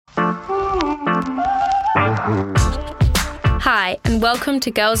Hi, and welcome to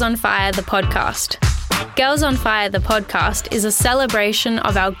Girls on Fire, the podcast. Girls on Fire, the podcast is a celebration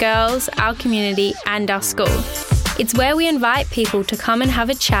of our girls, our community, and our school. It's where we invite people to come and have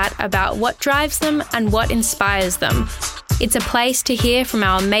a chat about what drives them and what inspires them. It's a place to hear from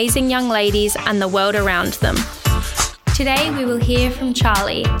our amazing young ladies and the world around them. Today we will hear from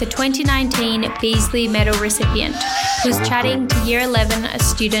Charlie, the 2019 Beasley Medal recipient, who's chatting to Year 11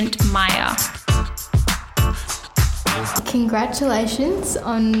 student Maya. Congratulations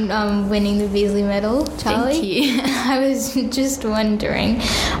on winning the Beasley Medal, Charlie. Thank you. I was just wondering,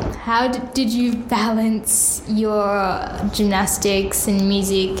 how did you balance your gymnastics and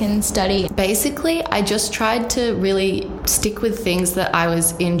music and study? Basically, I just tried to really stick with things that I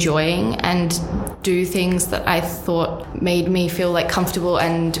was enjoying and do things that I thought made me feel like comfortable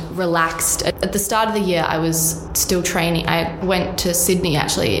and relaxed. At the start of the year, I was still training. I went to Sydney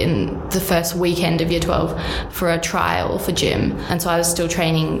actually in the first weekend of Year 12 for a trial for gym. And so I was still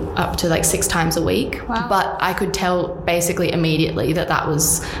training up to like 6 times a week. Wow. But I could tell basically immediately that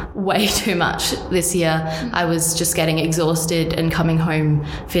was way too much this year. I was just getting exhausted and coming home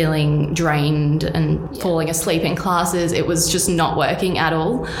feeling drained and falling asleep in classes. It was just not working at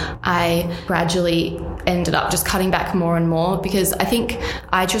all. I gradually ended up just cutting back more and more because I think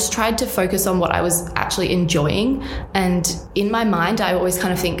I just tried to focus on what I was actually enjoying. And in my mind, I always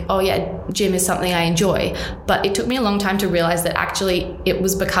kind of think, oh yeah, gym is something I enjoy. But it took me a long time to realize that actually it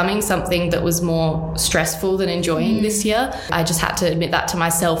was becoming something that was more stressful than enjoying this year. I just had to admit that to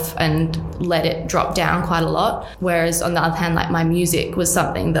myself and let it drop down quite a lot. Whereas on the other hand, like my music was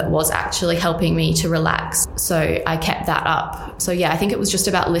something that was actually helping me to relax. So I kept that up. So yeah, I think it was just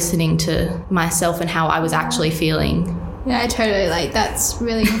about listening to myself and how I was actually feeling. Yeah, I totally that's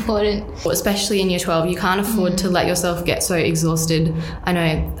really important. Especially in Year 12, you can't afford to let yourself get so exhausted. I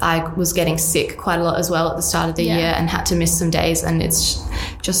know I was getting sick quite a lot as well at the start of the year and had to miss some days, and it's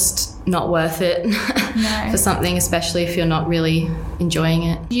just not worth it for something, especially if you're not really enjoying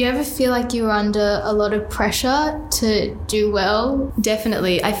it. Do you ever feel like you were under a lot of pressure to do well?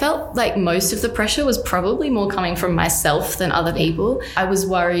 Definitely. I felt like most of the pressure was probably more coming from myself than other people. I was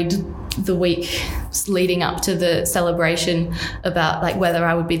worried the week leading up to the celebration about like whether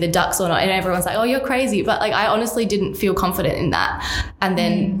I would be the Ducks or not, and everyone's like, oh, you're crazy, but like I honestly didn't feel confident in that. And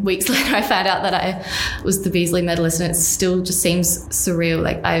then weeks later I found out that I was the Beasley medalist, and it still just seems surreal.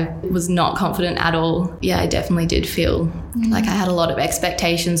 Like I was not confident at all. Yeah, I definitely did feel like I had a lot of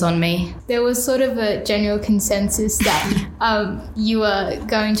expectations on me. There was sort of a general consensus that you were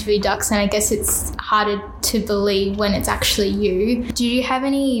going to be Ducks, and I guess it's harder to believe when it's actually you. Do you have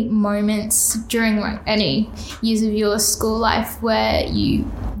any moments during like any years of your school life where you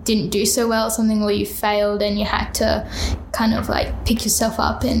didn't do so well at something, or you failed and you had to kind of like pick yourself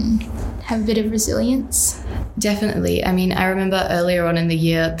up and have a bit of resilience? Definitely. I mean, I remember earlier on in the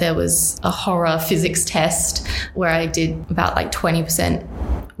year there was a horror physics test where I did about like 20%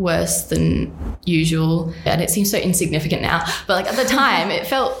 worse than usual, and it seems so insignificant now, but like at the time it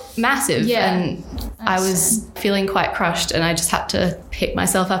felt massive. And I was feeling quite crushed, and I just had to pick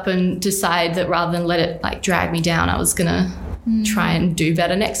myself up and decide that rather than let it like drag me down, I was gonna try and do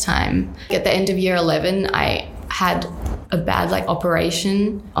better next time. At the end of Year 11, I had a bad like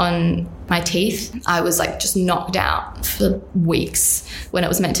operation on my teeth. I was like just knocked out for weeks when it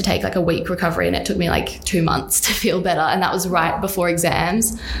was meant to take like a week recovery, and it took me like 2 months to feel better, and that was right before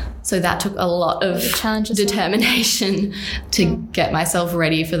exams. So that took a lot of determination to get myself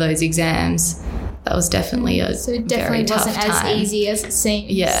ready for those exams. That was definitely a so it definitely very tough wasn't time. as easy as it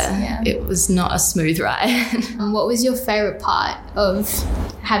seems. Yeah, it was not a smooth ride. What was your favourite part of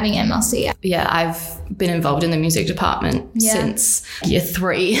having MLC? Yeah, I've been involved in the music department since Year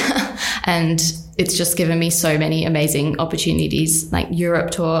 3 and it's just given me so many amazing opportunities. Like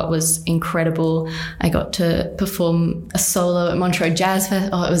Europe tour was incredible. I got to perform a solo at Montreux Jazz Fest.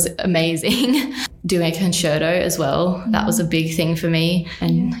 Oh, it was amazing. Doing a concerto as well. That was a big thing for me.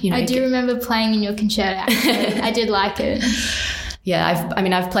 And you know, I do remember playing in your concerto. Actually. I did like it. Yeah,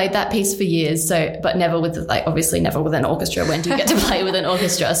 I've played that piece for years, but never with obviously never with an orchestra. When do you get to play with an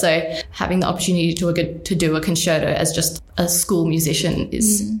orchestra? So having the opportunity to do a concerto as just a school musician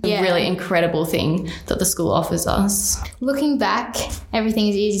is a really incredible thing that the school offers us. Looking back, everything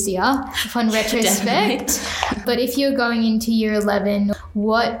is easier upon retrospect. But if you're going into Year 11,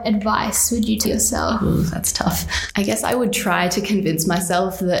 what advice would you tell yourself? Ooh, that's tough. I guess I would try to convince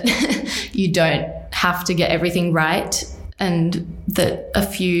myself that you don't have to get everything right and that a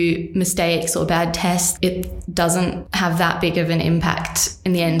few mistakes or bad tests, it doesn't have that big of an impact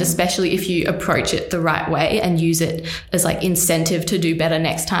in the end, especially if you approach it the right way and use it as like incentive to do better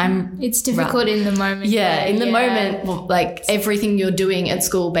next time. It's difficult in the moment. Yeah, in the moment, well, like everything you're doing at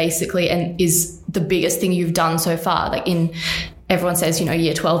school basically and is the biggest thing you've done so far. Like everyone says,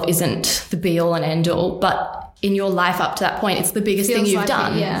 year 12 isn't the be all and end all, but in your life up to that point, it's the biggest thing you've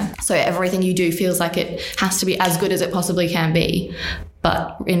done. Yeah. So everything you do feels like it has to be as good as it possibly can be.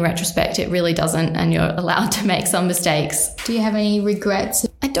 But in retrospect, it really doesn't, and you're allowed to make some mistakes. Do you have any regrets?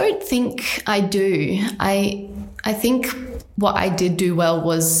 I don't think I do. I think what I did do well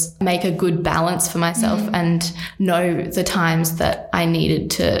was make a good balance for myself and know the times that I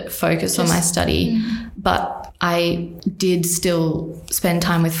needed to focus on my study. But I did still spend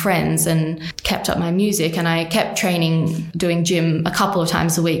time with friends and kept up my music, and I kept training, doing gym a couple of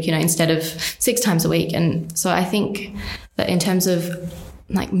times a week, instead of 6 times a week. And so I think that in terms of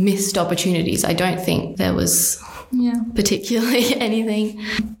like missed opportunities, I don't think there was particularly anything.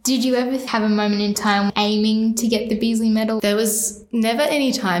 Did you ever have a moment in time aiming to get the Beasley medal? There was never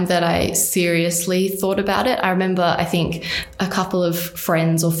any time that I seriously thought about it. I remember, I think a couple of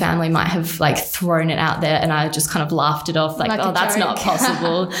friends or family might have like thrown it out there, and I just kind of laughed it off like oh, that's not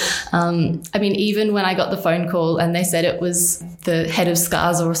possible. I mean, even when I got the phone call and they said it was the head of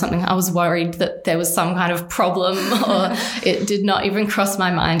SCARS or something, I was worried that there was some kind of problem, or it did not even cross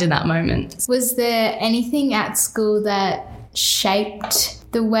my mind in that moment. Was there anything at school that shaped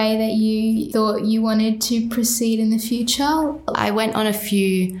the way that you thought you wanted to proceed in the future? I went on a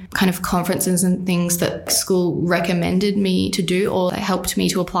few kind of conferences and things that school recommended me to do or helped me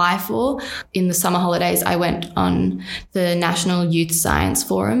to apply for. In the summer holidays, I went on the National Youth Science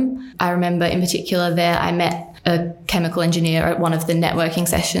Forum. I remember in particular there I met a chemical engineer at one of the networking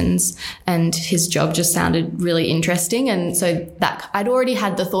sessions, and his job just sounded really interesting. And so that I'd already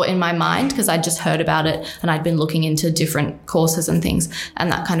had the thought in my mind because I'd just heard about it and I'd been looking into different courses and things,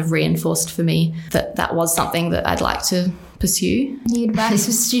 and that kind of reinforced for me that that was something that I'd like to pursue. Any advice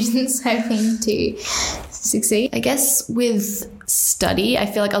for students hoping to succeed? I guess with study, I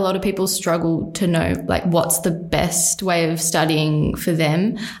feel like a lot of people struggle to know like what's the best way of studying for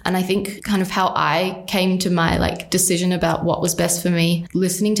them. And I think kind of how I came to my like decision about what was best for me,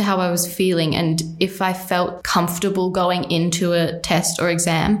 listening to how I was feeling, and if I felt comfortable going into a test or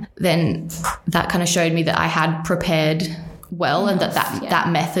exam, then that kind of showed me that I had prepared well and that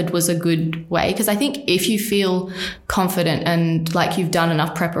method was a good way. Because I think if you feel confident and like you've done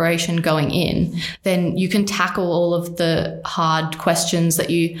enough preparation going in, then you can tackle all of the hard questions that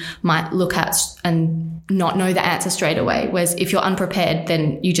you might look at and not know the answer straight away. Whereas if you're unprepared,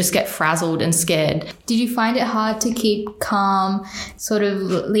 then you just get frazzled and scared. Did you find it hard to keep calm sort of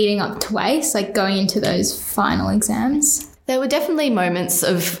leading up to WACE, like going into those final exams? There were definitely moments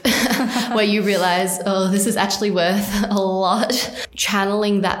of where you realize, oh, this is actually worth a lot.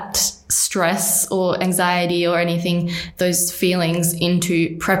 Channeling that stress or anxiety or anything, those feelings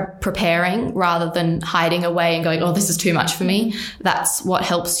into preparing rather than hiding away and going, oh, this is too much for me. That's what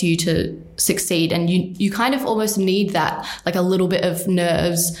helps you to succeed. And you kind of almost need that, like a little bit of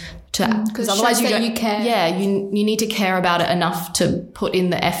nerves because otherwise you care. Yeah, you need to care about it enough to put in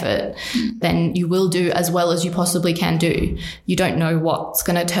the effort. Then you will do as well as you possibly can do. You don't know what's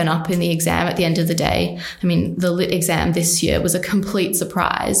going to turn up in the exam at the end of the day. I mean, the lit exam this year was a complete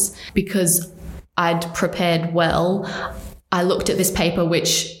surprise because I'd prepared well. I looked at this paper,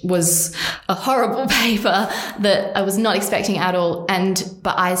 which was a horrible paper that I was not expecting at all.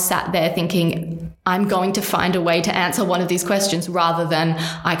 But I sat there thinking, I'm going to find a way to answer one of these questions rather than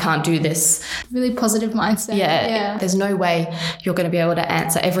I can't do this. Really positive mindset. Yeah. There's no way you're going to be able to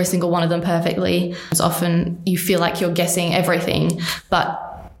answer every single one of them perfectly. It's often you feel like you're guessing everything,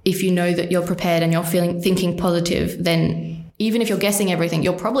 but if you know that you're prepared and you're thinking positive, then even if you're guessing everything,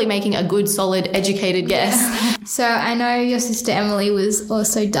 you're probably making a good, solid, educated guess. Yeah. So I know your sister Emily was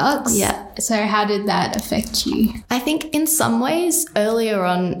also Dux. Yeah. So how did that affect you? I think in some ways earlier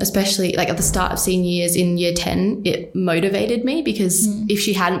on, especially like at the start of senior years in year 10, it motivated me because if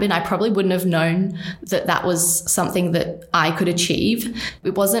she hadn't been, I probably wouldn't have known that that was something that I could achieve.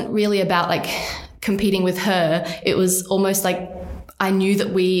 It wasn't really about like competing with her. It was almost like I knew that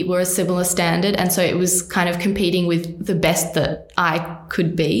we were a similar standard, and so it was kind of competing with the best that I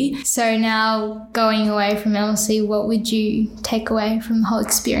could be. So now going away from LC, what would you take away from the whole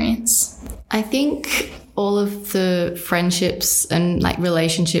experience? I think all of the friendships and like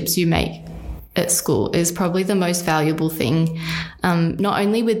relationships you make at school is probably the most valuable thing, not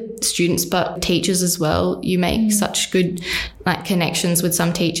only with students but teachers as well. You make such good connections with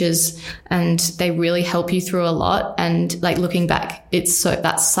some teachers, and they really help you through a lot. And looking back, that's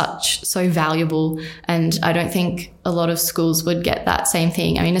so valuable. And I don't think a lot of schools would get that same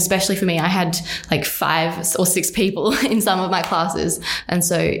thing. I mean, especially for me, I had 5 or 6 people in some of my classes, and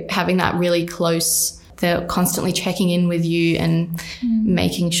so having that really close, they're constantly checking in with you and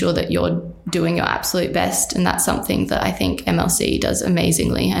making sure that you're doing your absolute best. And that's something that I think MLC does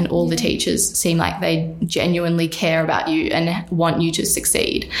amazingly. And all the teachers seem like they genuinely care about you and want you to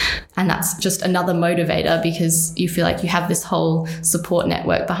succeed. And that's just another motivator, because you feel like you have this whole support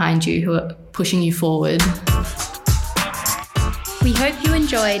network behind you who are pushing you forward. We hope you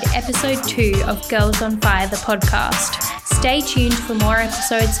enjoyed episode 2 of Girls on Fire, the podcast. Stay tuned for more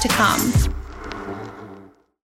episodes to come.